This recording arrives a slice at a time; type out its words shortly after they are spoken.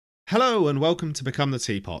Hello and welcome to Become the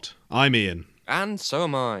Teapot. I'm Iain. And so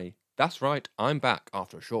am I. That's right, I'm back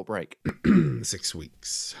after a short break. 6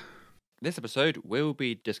 weeks. This episode, we'll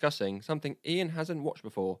be discussing something Iain hasn't watched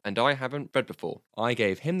before, and I haven't read before. I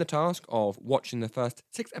gave him the task of watching the first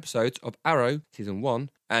 6 episodes of Arrow Season 1,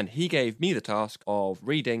 and he gave me the task of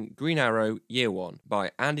reading Green Arrow Year 1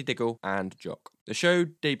 by Andy Diggle and Jock. The show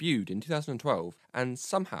debuted in 2012, and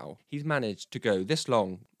somehow he's managed to go this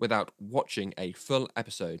long without watching a full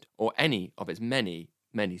episode, or any of its many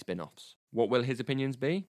spin-offs. What will his opinions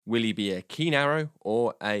be? Will he be a keen arrow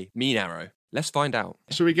or a mean arrow? Let's find out.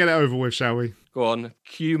 Shall we get it over with, shall we? Go on,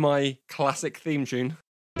 cue my classic theme tune.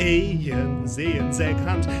 Iain's egg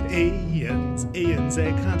hunt. Iain's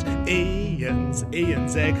egg hunt.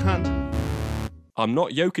 Iain's egg hunt. I'm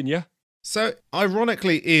not yoking you. So,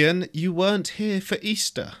 ironically, Iain, you weren't here for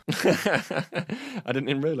Easter. I didn't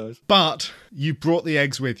even realise. But you brought the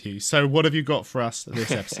eggs with you. So what have you got for us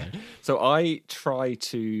this episode? So I try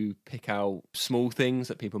to pick out small things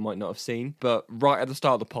that people might not have seen. But right at the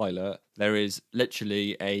start of the pilot, there is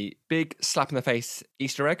literally a big slap in the face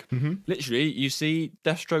Easter egg. Mm-hmm. Literally, you see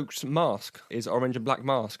Deathstroke's mask, his orange and black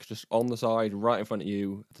mask, just on the side, right in front of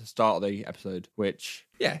you at the start of the episode, which,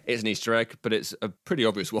 yeah, it's an Easter egg, but it's a pretty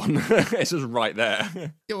obvious one. It's just right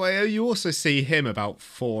there. Yeah, well, you also see him about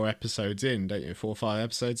 4 episodes in, don't you? 4 or 5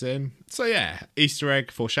 episodes in. So yeah, Easter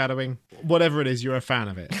egg, foreshadowing, whatever it is, you're a fan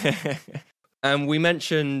of it. And we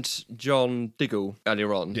mentioned John Diggle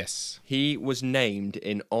earlier on. Yes. He was named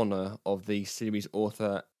in honour of the series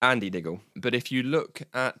author Andy Diggle. But if you look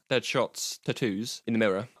at Deadshot's tattoos in the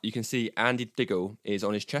mirror, you can see Andy Diggle is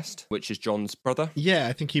on his chest, which is John's brother. Yeah,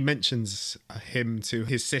 I think he mentions him to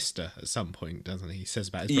his sister at some point, doesn't he? He says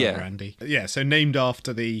about his brother Andy. Yeah, so named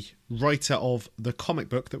after the writer of the comic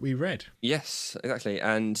book that we read. Yes, exactly.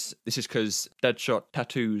 And this is because Deadshot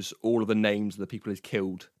tattoos all of the names of the people he's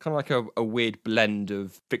killed. Kind of like a weird blend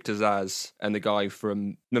of Victor Zsasz and the guy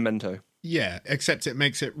from Memento. Yeah, except it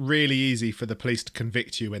makes it really easy for the police to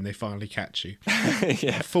convict you when they finally catch you.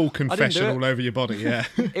 Yeah. Full confession all over your body, yeah.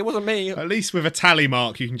 It wasn't me. At least with a tally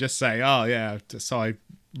mark, you can just say, oh, yeah, so I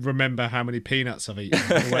remember how many peanuts I've eaten,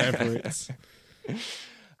 or whatever it's...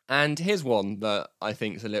 And here's one that I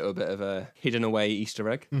think is a little bit of a hidden away Easter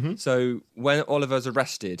egg. Mm-hmm. So when Oliver's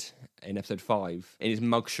arrested in episode 5, in his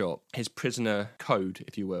mugshot, his prisoner code,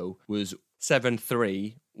 if you will, was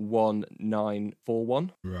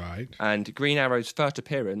 731941. Right. And Green Arrow's first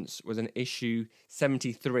appearance was in issue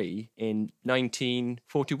 73 in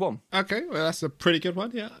 1941. Okay, well, that's a pretty good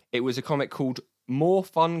one, yeah. It was a comic called More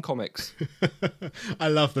Fun Comics. I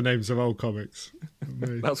love the names of old comics.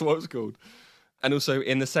 That's what it was called. And also,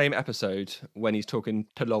 in the same episode, when he's talking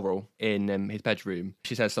to Laurel in his bedroom,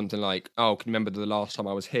 she says something like, oh, can you remember the last time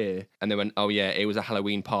I was here? And they went, oh, yeah, it was a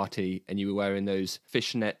Halloween party, and you were wearing those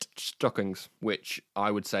fishnet stockings, which I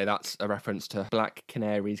would say that's a reference to Black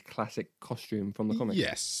Canary's classic costume from the comic.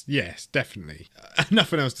 Yes, definitely.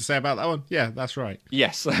 Nothing else to say about that one. Yeah, that's right.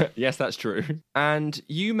 Yes, yes, that's true. And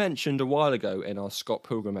you mentioned a while ago in our Scott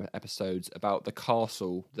Pilgrim episodes about the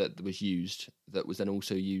castle that was used, that was then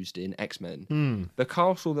also used in X-Men. The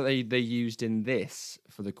castle that they used in this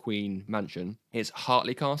for the Queen Mansion is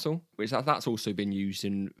Hartley Castle, which that's also been used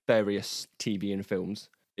in various TV and films.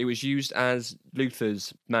 It was used as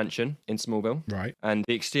Luthor's mansion in Smallville. Right. And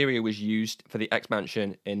the exterior was used for the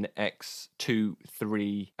X-Mansion in X2,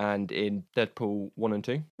 3, and in Deadpool 1 and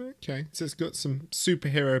 2. Okay, so it's got some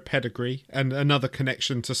superhero pedigree and another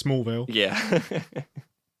connection to Smallville. Yeah.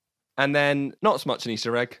 And then, not so much an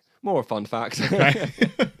Easter egg, more a fun fact. Okay.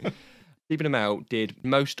 Stephen Amell did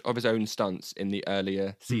most of his own stunts in the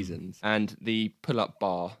earlier seasons, and the pull-up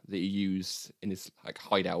bar that he used in his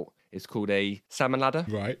hideout is called a salmon ladder.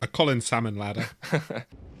 Right, a Colin salmon ladder. I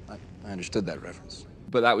understood that reference.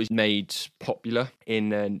 But that was made popular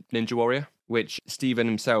in Ninja Warrior, which Stephen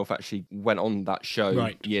himself actually went on that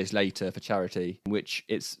show years later for charity, which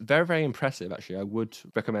it's very, very impressive, actually. I would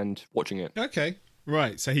recommend watching it. Okay.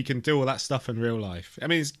 Right, so he can do all that stuff in real life. I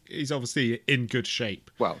mean, he's obviously in good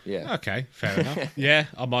shape. Well, yeah. Okay, fair enough. Yeah,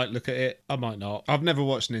 I might look at it. I might not. I've never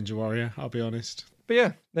watched Ninja Warrior, I'll be honest. But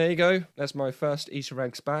yeah, there you go. That's my first Easter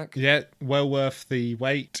eggs back. Yeah, well worth the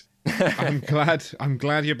wait. I'm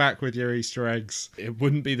glad you're back with your Easter eggs. It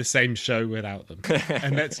wouldn't be the same show without them.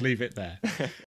 And let's leave it there.